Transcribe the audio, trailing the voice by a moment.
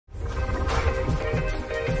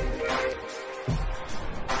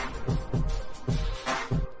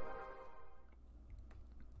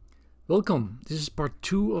Welcome. This is part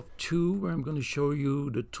 2 of 2 where I'm going to show you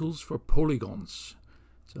the tools for polygons.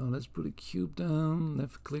 So let's put a cube down,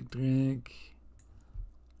 left click, drag,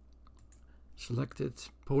 selected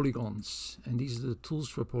polygons, and these are the tools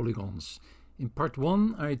for polygons. In part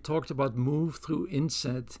 1 I talked about move through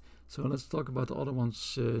inset, so let's talk about the other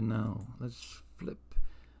ones now. Let's flip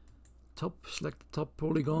top, select the top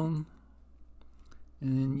polygon,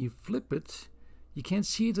 and you flip it. You can't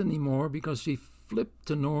see it anymore because we flip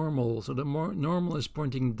to normal, so the normal is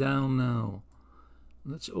pointing down now.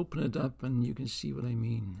 Let's open it up and you can see what I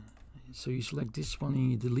mean. So you select this one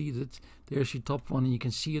and you delete it. There's your top one and you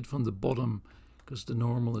can see it from the bottom because the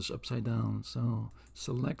normal is upside down. So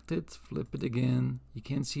select it, flip it again. You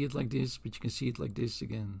can't see it like this, but you can see it like this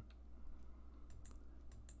again.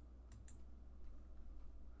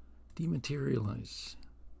 Dematerialize.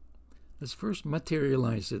 Let's first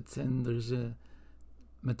materialize it, and there's a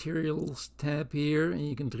materials tab here, and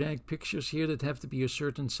you can drag pictures here that have to be a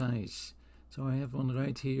certain size. So I have one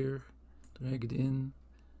right here, drag it in,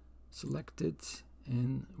 select it,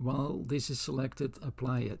 and while this is selected,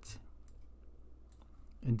 apply it.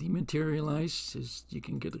 And dematerialize is you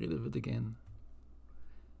can get rid of it again.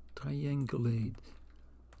 Triangulate.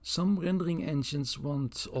 Some rendering engines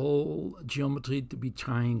want all geometry to be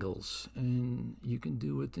triangles, and you can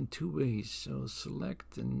do it in 2 ways. So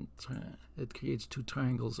select, and it creates 2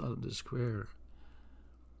 triangles out of the square.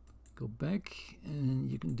 Go back and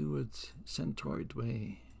you can do it centroid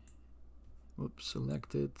way. Whoops,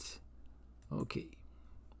 select it. Okay.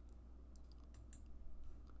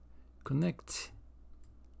 Connect.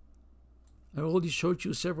 I already showed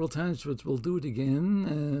you several times, but we'll do it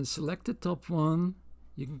again. Select the top one.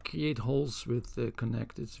 You can create holes with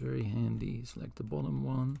connect. It's very handy. Select the bottom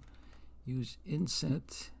one. Use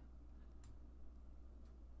inset.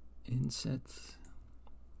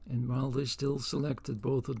 And while they're still selected,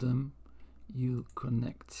 both of them, you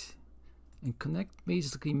connect. And connect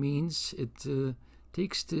basically means it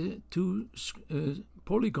takes the 2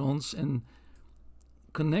 polygons and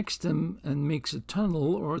connects them and makes a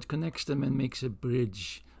tunnel, or it connects them and makes a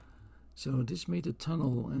bridge. So this made a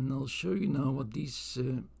tunnel, and I'll show you now what these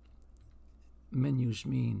menus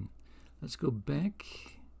mean. Let's go back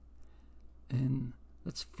and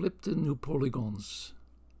let's flip the new polygons.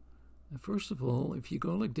 And first of all, if you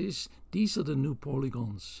go like this, these are the new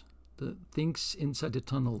polygons, the things inside the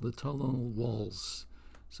tunnel walls.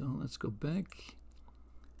 So let's go back,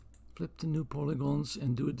 flip the new polygons,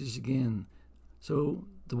 and do this again. So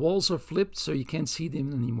the walls are flipped, so you can't see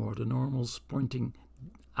them anymore. The normal's pointing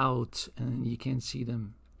out and you can't see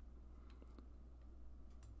them.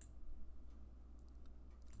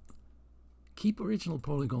 Keep original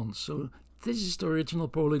polygons. So this is the original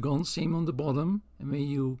polygon, same on the bottom, and when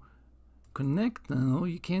you connect now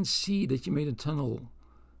you can't see that you made a tunnel,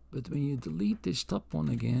 but when you delete this top one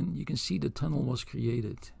again you can see the tunnel was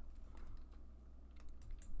created.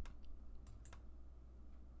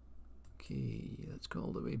 Okay, let's go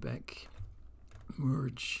all the way back.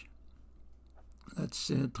 Merge. Let's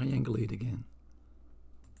triangulate again.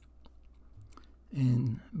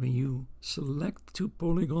 And when you select 2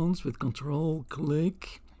 polygons with control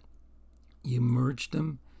click, you merge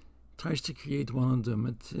them. Tries to create one of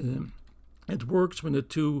them. It works when the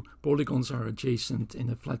 2 polygons are adjacent in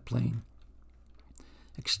a flat plane.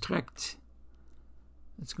 Extract.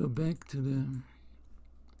 Let's go back to the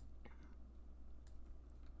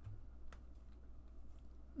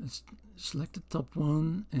let's select the top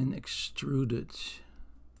one and extrude it.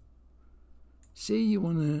 Say you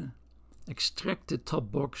want to extract the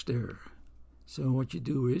top box there. So what you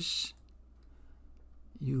do is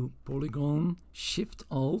you polygon, shift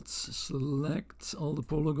alt, select all the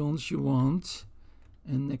polygons you want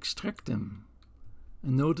and extract them.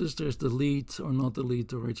 And notice there's delete or not delete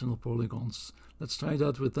the original polygons. Let's try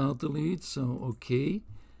that without delete. So okay.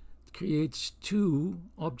 It creates 2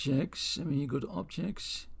 objects, and when you go to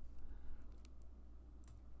objects,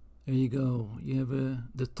 there you go. You have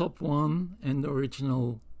the top one and the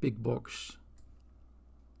original big box.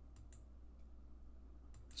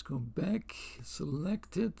 Let's go back,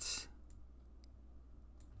 select it,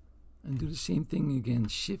 and do the same thing again.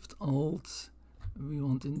 Shift Alt. We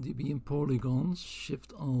want it to be in polygons.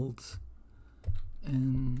 Shift Alt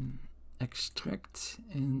and extract.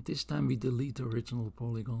 And this time we delete the original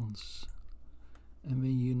polygons. And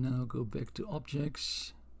when you now go back to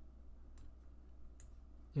objects,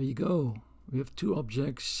 there you go. We have 2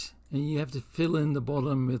 objects, and you have to fill in the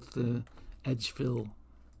bottom with the edge fill.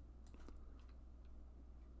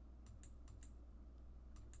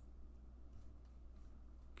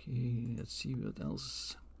 Okay, let's see what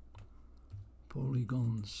else.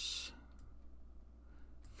 Polygons.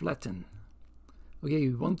 flatten. Okay,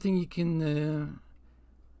 one thing you can,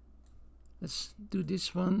 let's do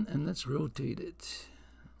this one and let's rotate it.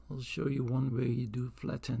 I'll show you one way you do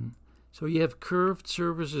flatten. So you have curved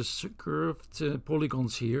surfaces, curved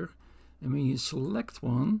polygons here, and when you select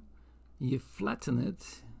one, you flatten it,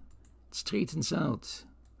 it straightens out.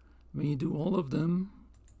 When you do all of them,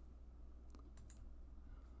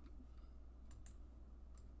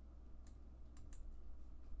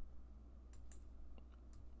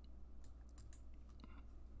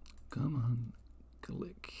 come on,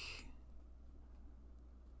 click.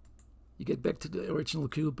 You get back to the original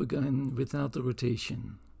cube again without the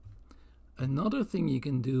rotation. Another thing you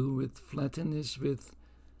can do with flatten is with,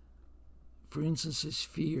 for instance, a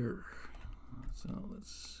sphere. So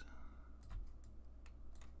let's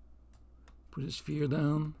put a sphere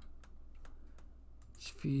down.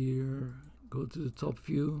 Sphere, go to the top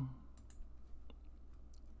view.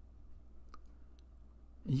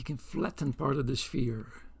 And you can flatten part of the sphere.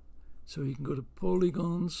 So you can go to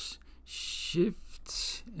Polygons,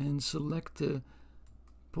 Shift, and select the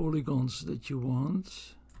polygons that you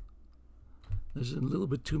want. There's a little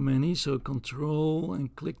bit too many, so Control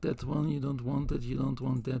and click that one. You don't want it, you don't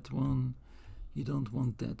want that one, you don't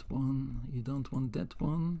want that one, you don't want that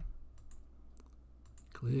one.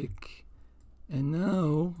 Click. And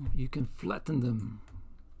now you can flatten them.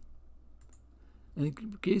 And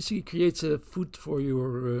it basically creates a foot for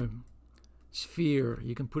your sphere.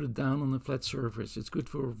 You can put it down on a flat surface. It's good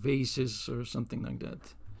for vases or something like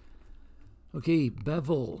that. Okay,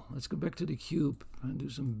 bevel. Let's go back to the cube and do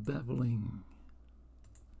some beveling.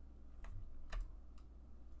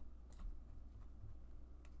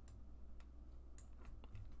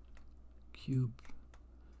 Cube.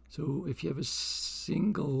 So if you have a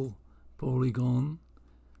single polygon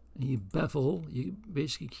and you bevel, you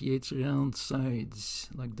basically create round sides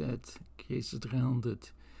like that, creates it rounded.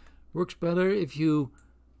 Works better if you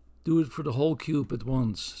do it for the whole cube at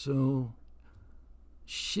once. So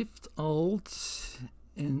Shift Alt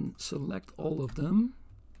and select all of them,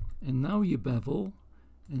 and now you bevel,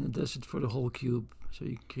 and it does it for the whole cube. So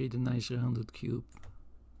you create a nice rounded cube.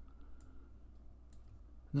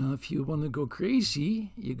 Now if you want to go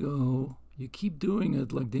crazy, you keep doing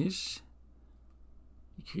it like this.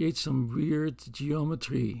 You create some weird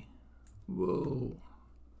geometry. Whoa.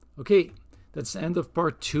 Okay, that's the end of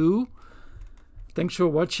part 2. Thanks for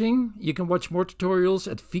watching. You can watch more tutorials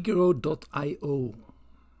at figuro.io.